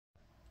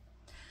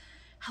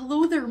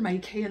Hello there, my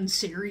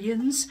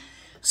Cancerians.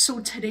 So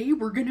today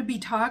we're going to be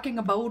talking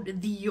about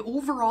the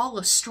overall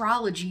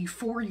astrology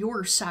for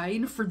your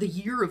sign for the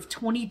year of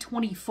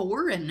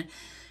 2024 and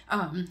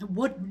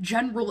what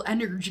general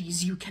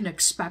energies you can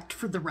expect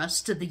for the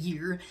rest of the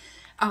year.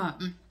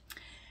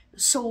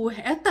 So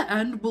at the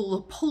end,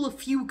 we'll pull a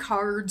few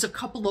cards, a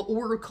couple of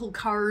oracle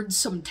cards,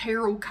 some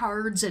tarot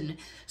cards, and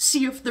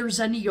see if there's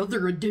any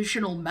other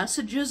additional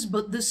messages,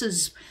 but this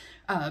is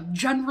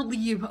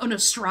generally an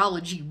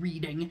astrology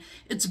reading.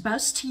 It's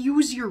best to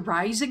use your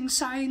rising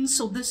sign,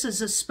 so this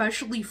is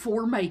especially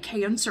for my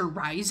Cancer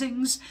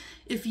risings.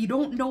 If you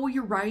don't know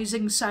your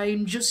rising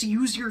sign, just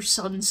use your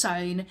sun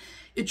sign.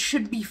 It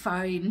should be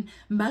fine.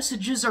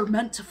 Messages are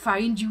meant to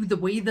find you the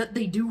way that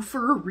they do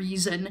for a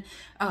reason.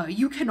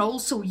 You can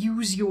also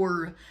use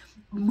your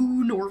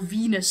moon or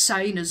Venus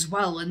sign as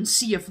well and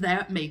see if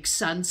that makes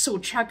sense. So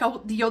check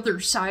out the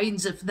other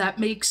signs if that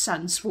makes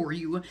sense for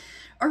you.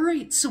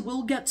 Alright, so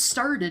we'll get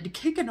started.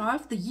 Kicking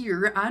off the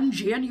year on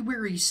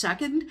January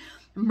 2nd,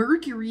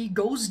 Mercury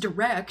goes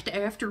direct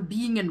after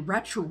being in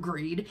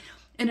retrograde,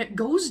 and it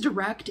goes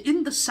direct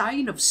in the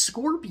sign of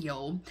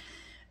Scorpio.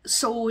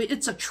 So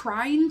it's a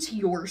trine to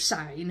your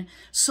sign.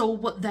 So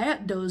what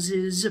that does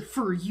is,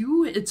 for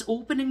you, it's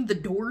opening the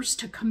doors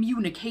to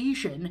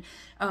communication.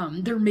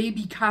 There may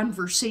be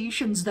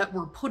conversations that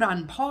were put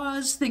on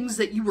pause, things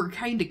that you were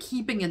kind of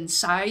keeping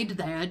inside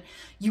that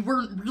you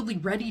weren't really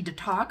ready to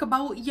talk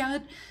about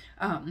yet.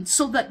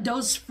 So that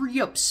does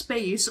free up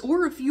space.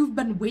 Or if you've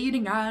been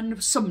waiting on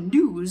some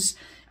news,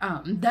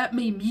 that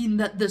may mean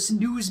that this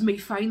news may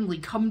finally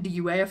come to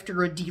you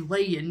after a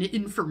delay in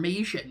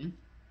information.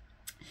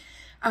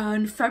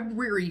 On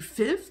February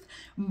 5th,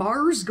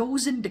 Mars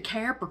goes into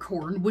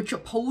Capricorn, which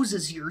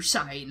opposes your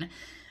sign.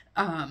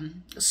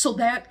 So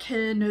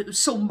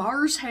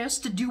Mars has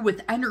to do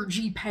with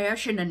energy,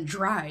 passion, and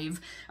drive,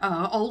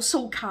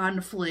 also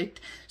conflict.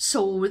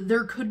 So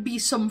there could be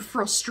some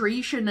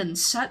frustration and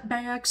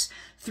setbacks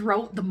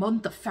throughout the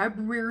month of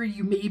February.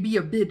 You may be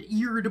a bit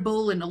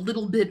irritable and a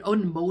little bit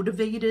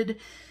unmotivated.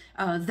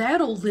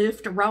 That'll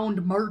lift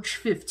around March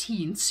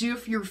 15th, so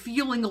if you're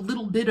feeling a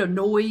little bit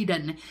annoyed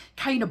and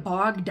kind of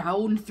bogged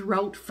down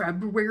throughout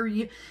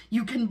February,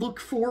 you can look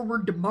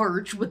forward to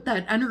March with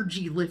that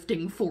energy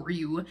lifting for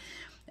you.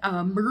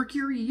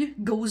 Mercury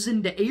goes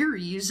into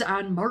Aries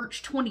on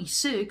March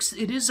 26th.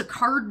 It is a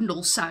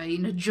cardinal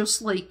sign,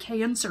 just like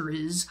Cancer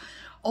is.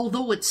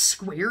 Although it's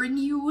squaring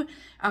you,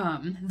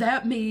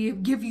 that may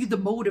give you the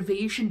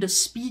motivation to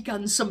speak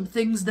on some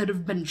things that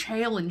have been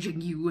challenging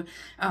you,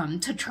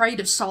 to try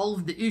to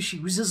solve the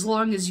issues, as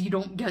long as you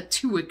don't get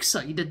too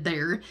excited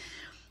there.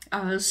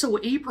 So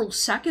April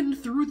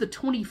 2nd through the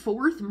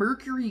 24th,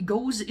 Mercury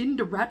goes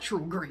into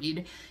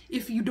retrograde.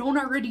 If you don't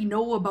already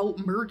know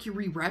about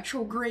Mercury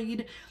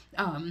retrograde,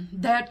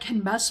 that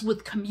can mess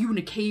with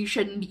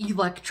communication,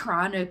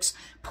 electronics,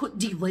 put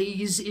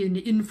delays in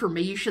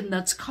information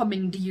that's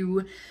coming to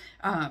you.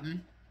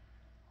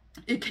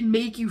 It can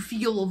make you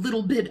feel a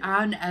little bit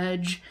on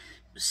edge.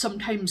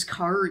 Sometimes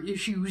car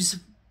issues,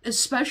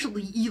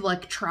 especially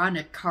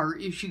electronic car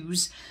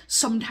issues,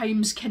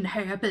 sometimes can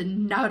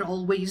happen, not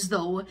always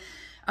though.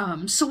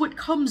 So it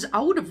comes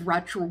out of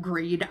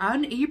retrograde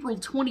on April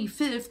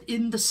 25th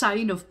in the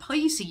sign of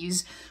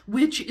Pisces,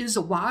 which is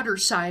a water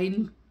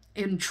sign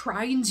and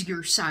trines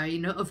your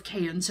sign of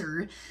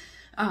Cancer.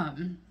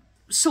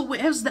 So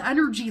as the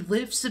energy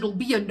lifts, it'll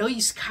be a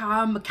nice,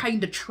 calm,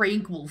 kind of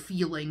tranquil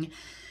feeling.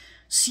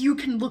 So you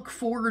can look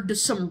forward to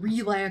some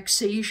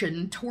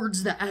relaxation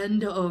towards the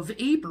end of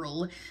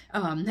April.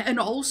 And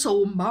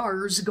also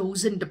Mars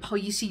goes into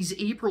Pisces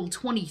April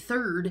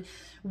 23rd,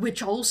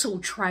 which also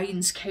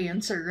trines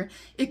Cancer.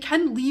 It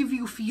can leave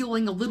you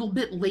feeling a little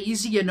bit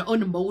lazy and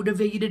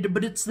unmotivated,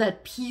 but it's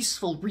that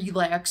peaceful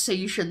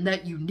relaxation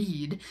that you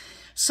need.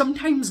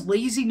 Sometimes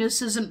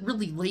laziness isn't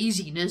really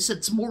laziness,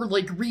 it's more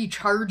like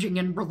recharging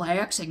and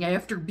relaxing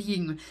after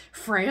being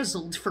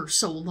frazzled for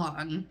so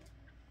long.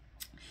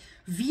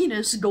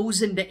 Venus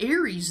goes into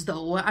Aries,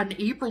 though, on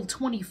April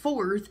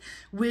 24th,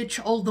 which,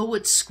 although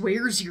it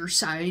squares your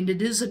sign,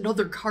 it is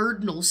another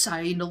cardinal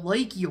sign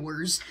like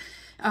yours.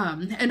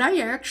 And I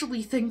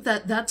actually think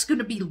that that's going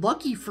to be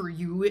lucky for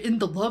you in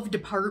the love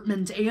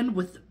department and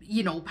with,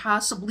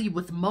 possibly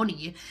with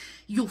money.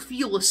 You'll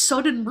feel a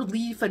sudden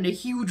relief and a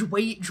huge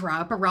weight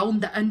drop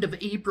around the end of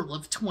April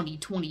of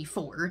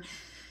 2024.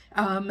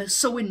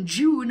 So in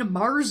June,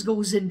 Mars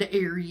goes into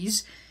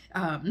Aries.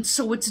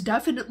 So it's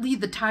definitely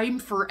the time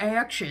for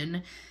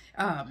action.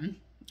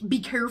 Be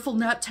careful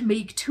not to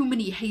make too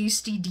many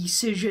hasty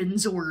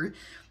decisions, or,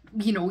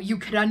 you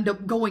could end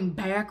up going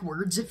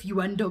backwards if you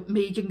end up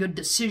making a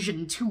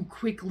decision too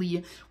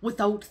quickly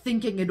without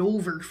thinking it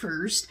over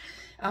first.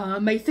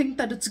 I think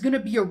that it's going to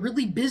be a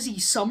really busy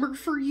summer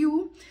for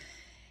you.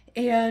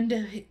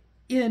 And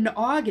in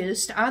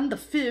August, on the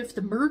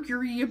 5th,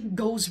 Mercury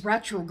goes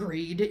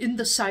retrograde in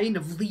the sign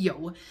of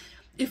Leo.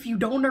 if you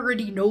don't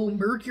already know,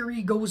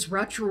 Mercury goes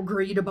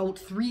retrograde about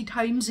 3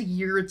 times a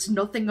year. It's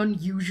nothing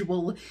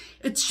unusual.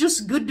 It's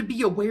just good to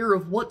be aware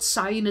of what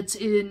sign it's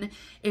in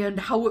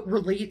and how it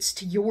relates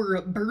to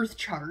your birth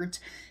chart.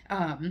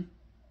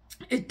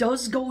 It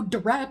does go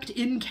direct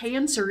in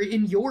Cancer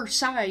in your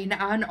sign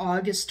on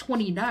August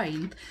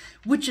 29th,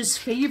 which is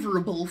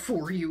favorable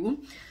for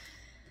you.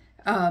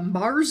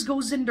 Mars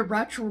goes into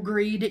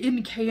retrograde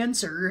in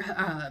Cancer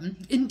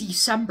in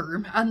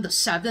December on the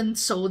 7th,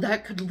 so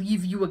that could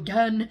leave you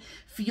again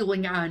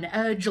feeling on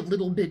edge, a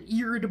little bit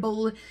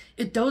irritable.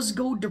 It does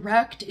go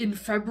direct in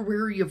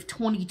February of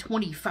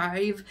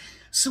 2025,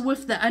 so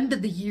if the end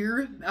of the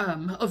year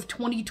of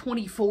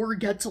 2024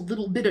 gets a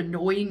little bit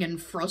annoying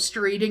and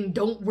frustrating,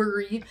 don't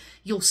worry.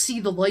 You'll see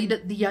the light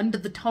at the end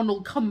of the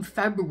tunnel come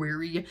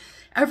February.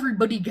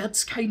 Everybody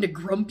gets kind of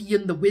grumpy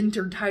in the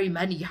winter time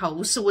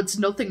anyhow, so it's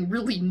nothing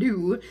really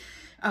new.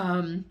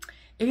 And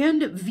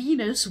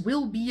Venus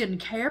will be in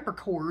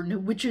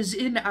Capricorn, which is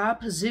in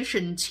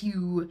opposition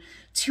to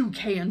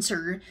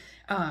Cancer.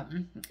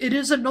 It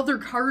is another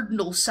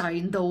cardinal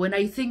sign, though, and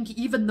I think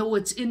even though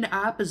it's in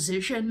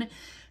opposition,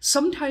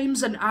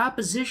 sometimes an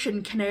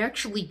opposition can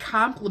actually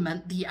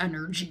complement the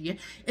energy,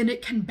 and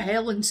it can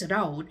balance it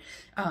out.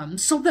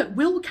 So that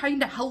will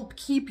kind of help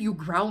keep you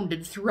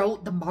grounded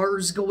throughout the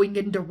Mars going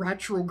into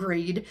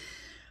retrograde.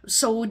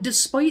 So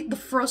despite the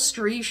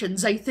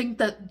frustrations, I think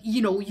that,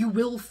 you know, you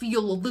will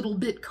feel a little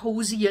bit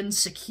cozy and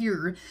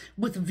secure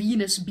with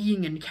Venus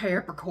being in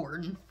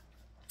Capricorn.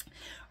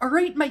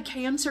 Alright, my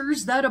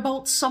Cancers, that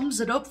about sums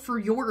it up for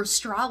your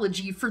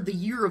astrology for the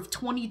year of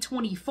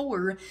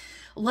 2024.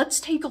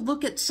 Let's take a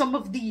look at some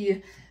of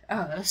the,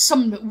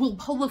 we'll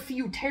pull a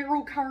few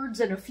tarot cards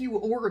and a few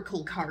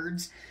oracle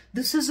cards.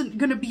 This isn't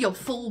going to be a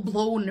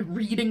full-blown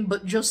reading,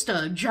 but just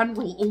a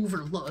general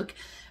overlook.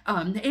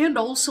 And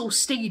also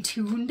stay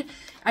tuned.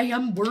 I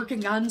am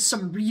working on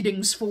some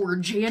readings for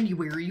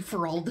January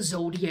for all the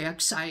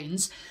zodiac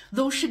signs.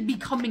 Those should be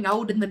coming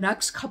out in the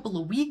next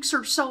couple of weeks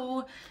or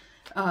so.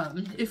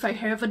 If I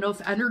have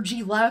enough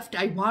energy left,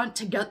 I want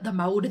to get them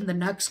out in the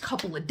next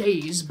couple of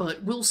days,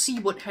 but we'll see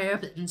what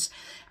happens.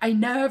 I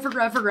never,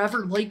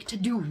 ever like to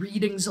do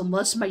readings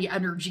unless my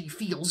energy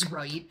feels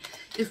right.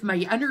 If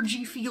my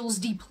energy feels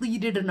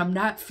depleted and I'm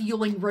not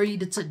feeling right,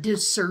 it's a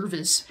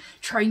disservice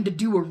trying to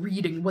do a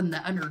reading when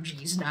the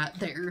energy's not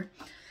there.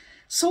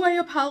 So I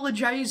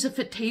apologize if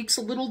it takes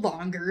a little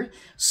longer.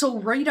 So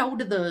right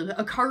out of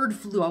a card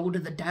flew out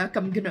of the deck.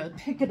 I'm gonna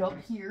pick it up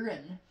here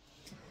and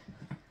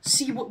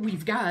see what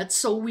we've got.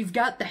 So we've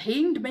got the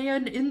Hanged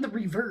Man in the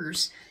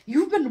reverse.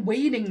 You've been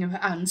waiting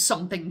on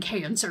something,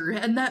 Cancer,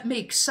 and that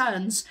makes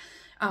sense.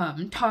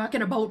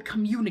 Talking about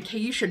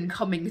communication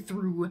coming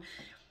through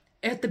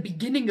at the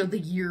beginning of the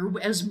year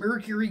as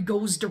Mercury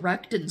goes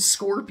direct in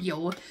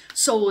Scorpio.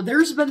 So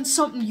there's been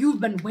something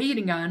you've been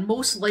waiting on,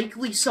 most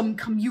likely some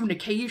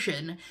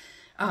communication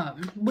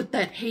with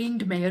that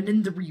Hanged Man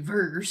in the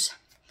reverse.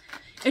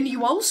 And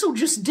you also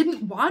just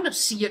didn't want to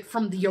see it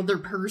from the other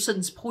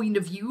person's point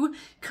of view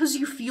because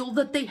you feel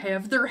that they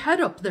have their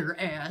head up their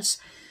ass.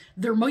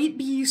 There might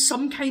be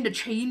some kind of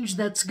change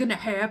that's going to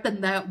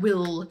happen that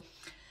will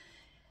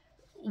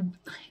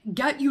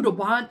get you to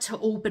want to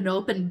open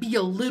up and be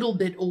a little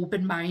bit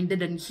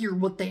open-minded and hear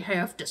what they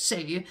have to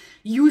say.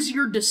 Use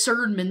your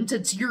discernment,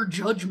 it's your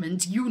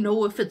judgment. You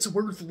know if it's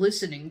worth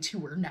listening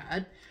to or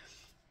not.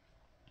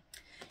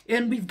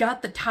 And we've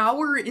got the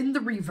Tower in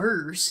the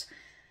reverse.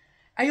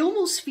 I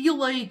almost feel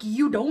like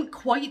you don't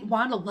quite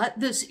want to let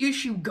this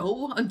issue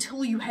go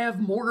until you have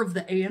more of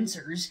the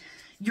answers.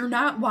 You're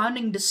not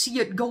wanting to see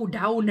it go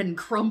down and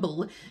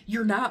crumble.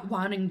 You're not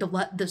wanting to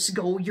let this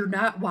go. You're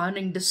not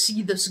wanting to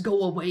see this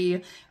go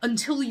away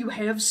until you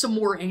have some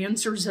more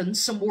answers and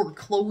some more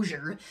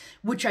closure,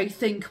 which I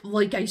think,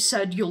 like I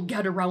said, you'll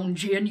get around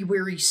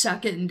January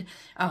 2nd,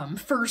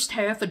 first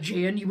half of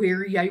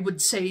January, I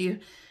would say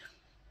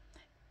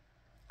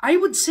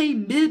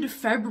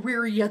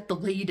mid-February at the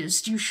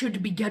latest, you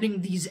should be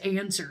getting these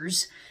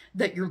answers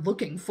that you're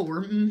looking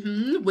for.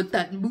 With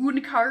that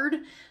Moon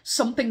card,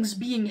 something's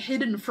being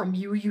hidden from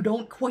you. You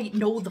don't quite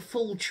know the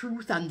full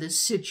truth on this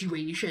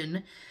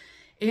situation.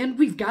 And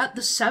we've got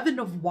the Seven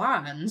of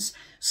Wands.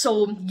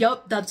 So,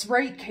 yup, that's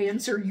right,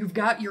 Cancer. You've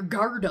got your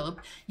guard up.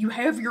 You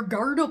have your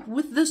guard up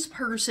with this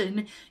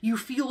person. You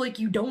feel like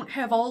you don't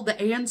have all the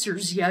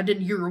answers yet,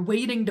 and you're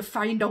waiting to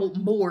find out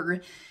more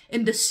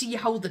and to see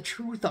how the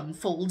truth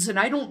unfolds. And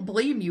I don't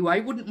blame you. I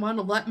wouldn't want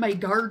to let my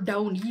guard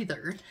down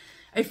either.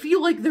 I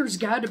feel like there's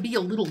got to be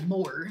a little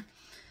more.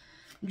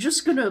 I'm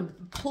just gonna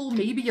pull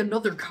maybe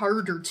another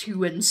card or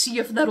two and see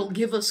if that'll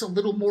give us a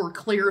little more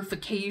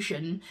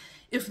clarification,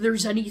 if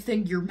there's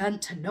anything you're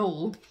meant to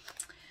know.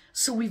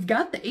 So we've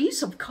got the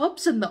Ace of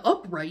Cups in the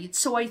upright,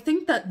 so I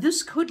think that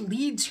this could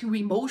lead to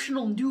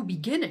emotional new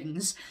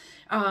beginnings.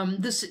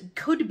 This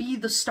could be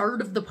the start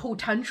of the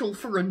potential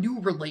for a new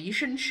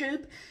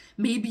relationship.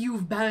 Maybe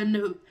you've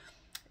been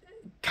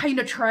kind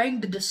of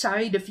trying to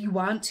decide if you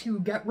want to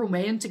get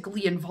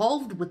romantically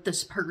involved with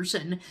this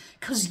person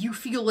because you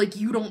feel like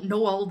you don't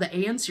know all the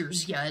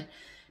answers yet.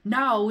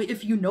 Now,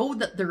 if you know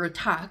that they're a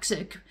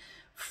toxic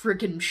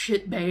frickin'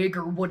 shitbag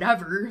or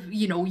whatever,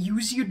 you know,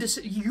 use your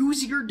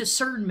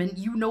discernment.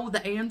 You know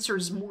the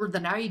answers more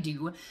than I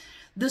do.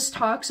 This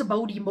talks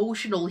about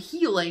emotional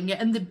healing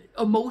and the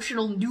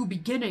emotional new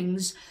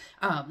beginnings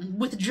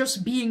with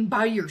just being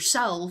by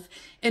yourself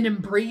and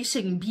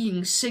embracing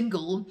being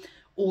single.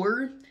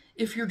 Or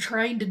if you're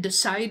trying to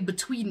decide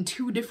between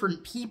two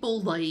different people,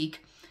 like,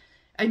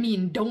 I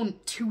mean,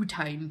 don't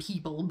two-time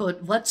people,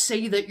 but let's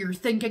say that you're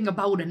thinking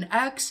about an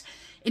ex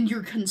and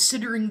you're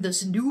considering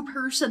this new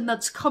person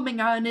that's coming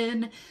on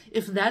in.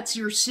 If that's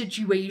your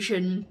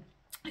situation,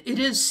 it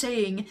is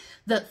saying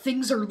that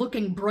things are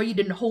looking bright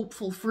and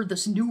hopeful for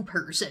this new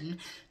person.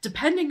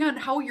 Depending on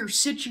how your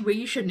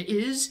situation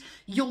is,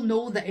 you'll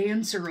know the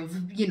answer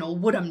of, you know,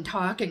 what I'm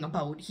talking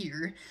about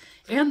here.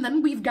 And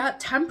then we've got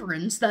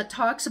Temperance that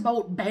talks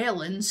about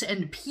balance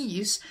and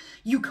peace.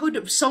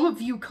 Some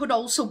of you could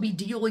also be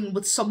dealing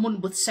with someone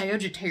with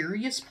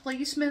Sagittarius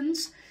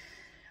placements.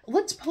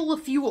 Let's pull a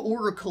few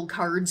oracle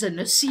cards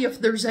and see if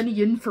there's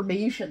any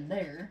information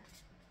there.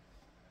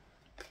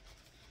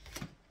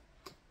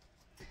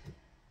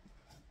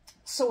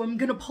 So I'm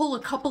gonna pull a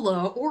couple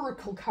of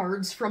oracle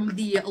cards from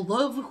the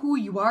Love Who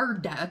You Are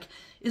deck.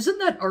 Isn't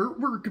that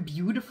artwork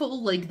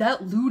beautiful? Like,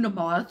 that Luna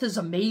moth is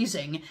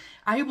amazing.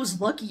 I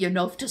was lucky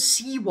enough to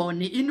see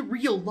one in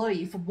real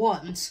life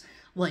once,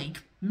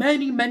 like,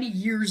 many, many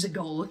years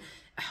ago.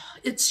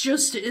 It's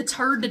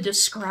hard to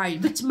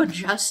describe. It's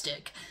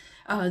majestic.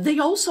 They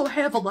also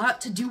have a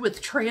lot to do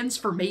with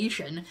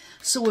transformation,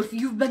 so if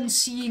you've been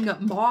seeing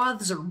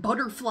moths or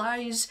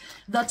butterflies,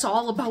 that's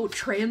all about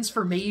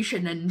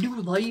transformation and new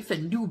life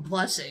and new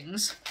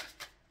blessings.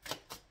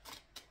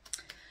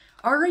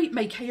 Alright,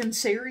 my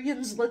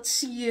Cancerians, let's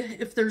see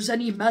if there's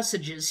any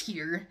messages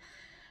here.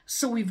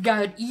 So we've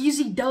got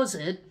Easy Does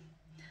It.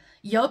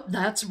 Yup,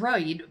 that's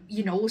right.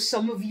 You know,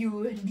 some of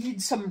you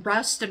need some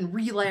rest and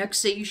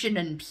relaxation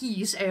and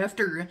peace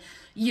after,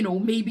 you know,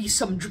 maybe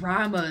some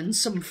drama and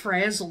some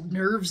frazzled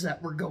nerves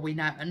that were going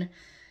on.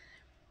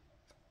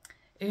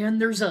 And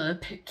there's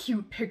a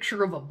cute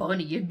picture of a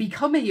bunny.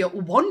 Become a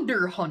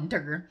wonder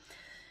hunter.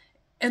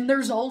 And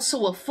there's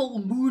also a full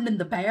moon in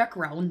the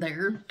background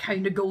there.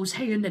 Kind of goes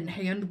hand in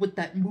hand with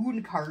that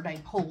moon card I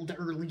pulled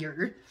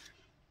earlier.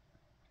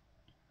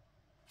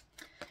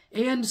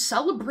 And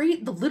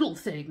celebrate the little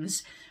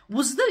things.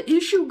 Was the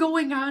issue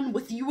going on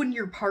with you and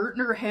your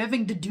partner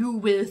having to do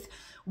with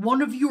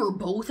one of you or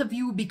both of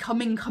you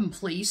becoming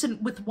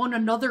complacent with one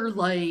another?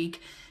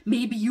 Like,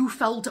 maybe you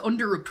felt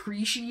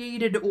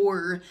underappreciated,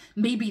 or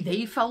maybe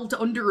they felt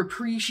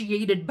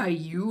underappreciated by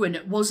you and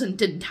it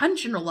wasn't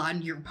intentional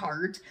on your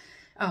part.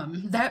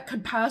 That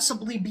could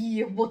possibly be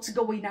what's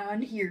going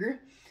on here.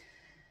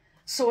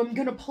 So I'm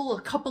gonna pull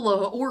a couple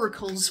of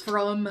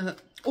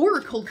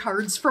oracle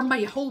cards from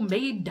my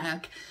homemade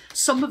deck.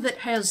 Some of it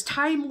has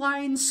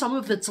timelines, some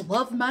of it's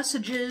love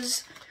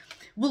messages.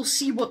 We'll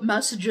see what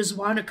messages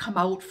want to come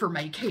out for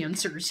my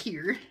Cancers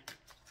here.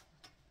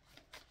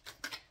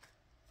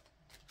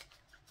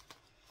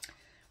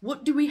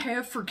 What do we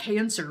have for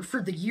Cancer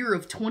for the year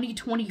of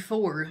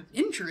 2024?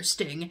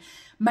 Interesting.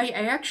 My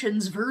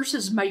actions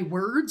versus my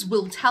words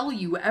will tell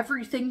you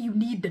everything you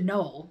need to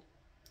know.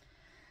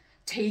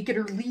 Take it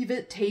or leave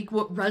it. Take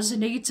what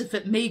resonates. If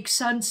it makes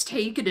sense,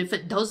 take it. If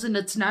it doesn't,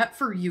 it's not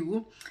for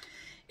you.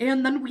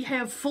 And then we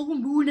have full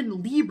moon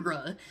in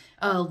Libra,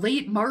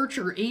 late March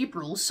or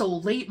April. So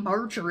late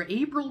March or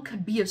April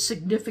could be a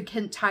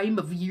significant time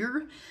of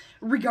year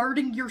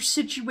regarding your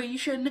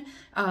situation.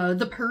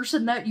 The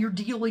person that you're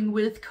dealing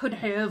with could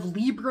have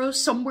Libra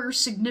somewhere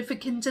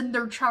significant in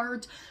their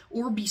chart,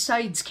 or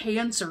besides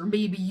Cancer,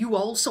 maybe you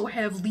also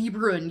have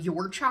Libra in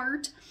your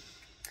chart.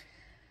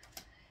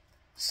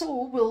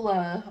 So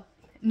we'll,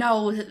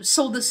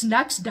 so this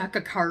next deck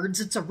of cards,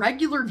 it's a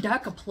regular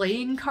deck of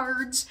playing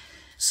cards.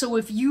 So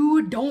if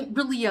you don't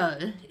really,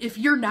 if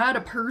you're not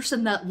a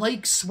person that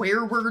likes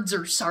swear words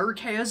or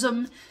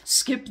sarcasm,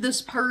 skip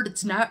this part,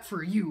 it's not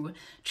for you.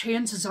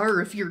 Chances are,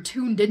 if you're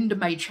tuned into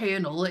my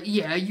channel,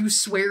 yeah, you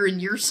swear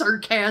and you're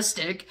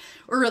sarcastic,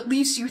 or at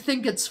least you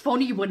think it's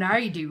funny when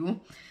I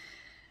do.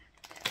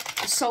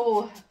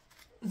 So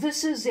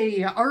this is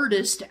a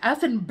artist,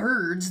 Effin'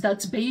 Birds,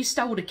 that's based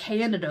out of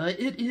Canada.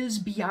 It is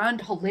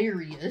beyond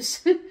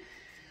hilarious.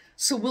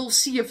 So we'll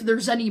see if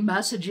there's any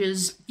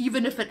messages,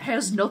 even if it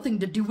has nothing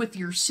to do with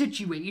your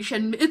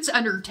situation. It's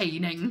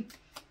entertaining.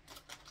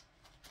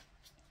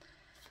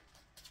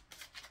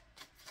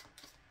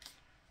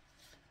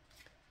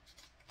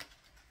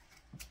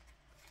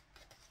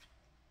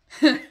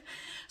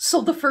 So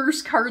the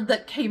first card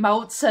that came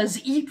out says,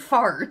 eat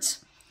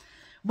farts.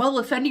 Well,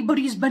 if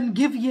anybody's been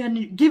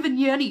giving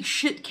you any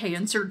shit,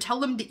 Cancer, tell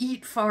them to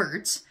eat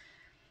farts.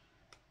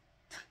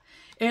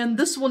 And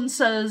this one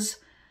says,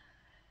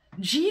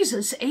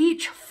 Jesus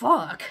H.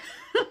 fuck.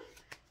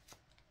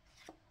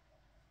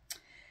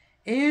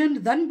 And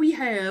then we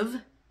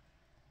have,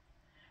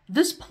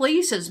 this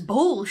place is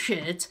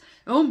bullshit.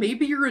 Oh,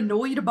 maybe you're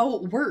annoyed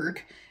about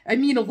work. I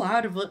mean, a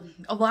lot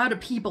of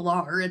people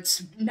are.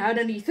 It's not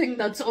anything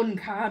that's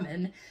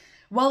uncommon.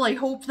 well, I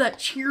hope that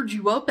cheered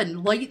you up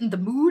and lightened the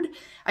mood.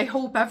 I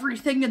hope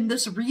everything in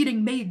this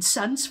reading made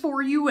sense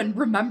for you, and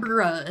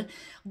remember,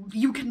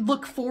 you can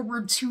look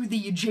forward to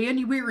the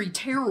January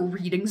tarot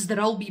readings that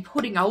I'll be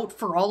putting out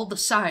for all the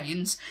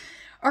signs.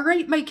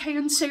 Alright, my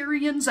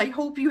Cancerians, I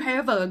hope you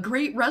have a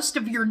great rest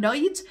of your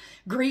night,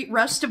 great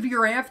rest of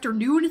your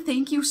afternoon.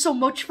 Thank you so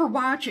much for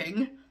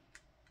watching.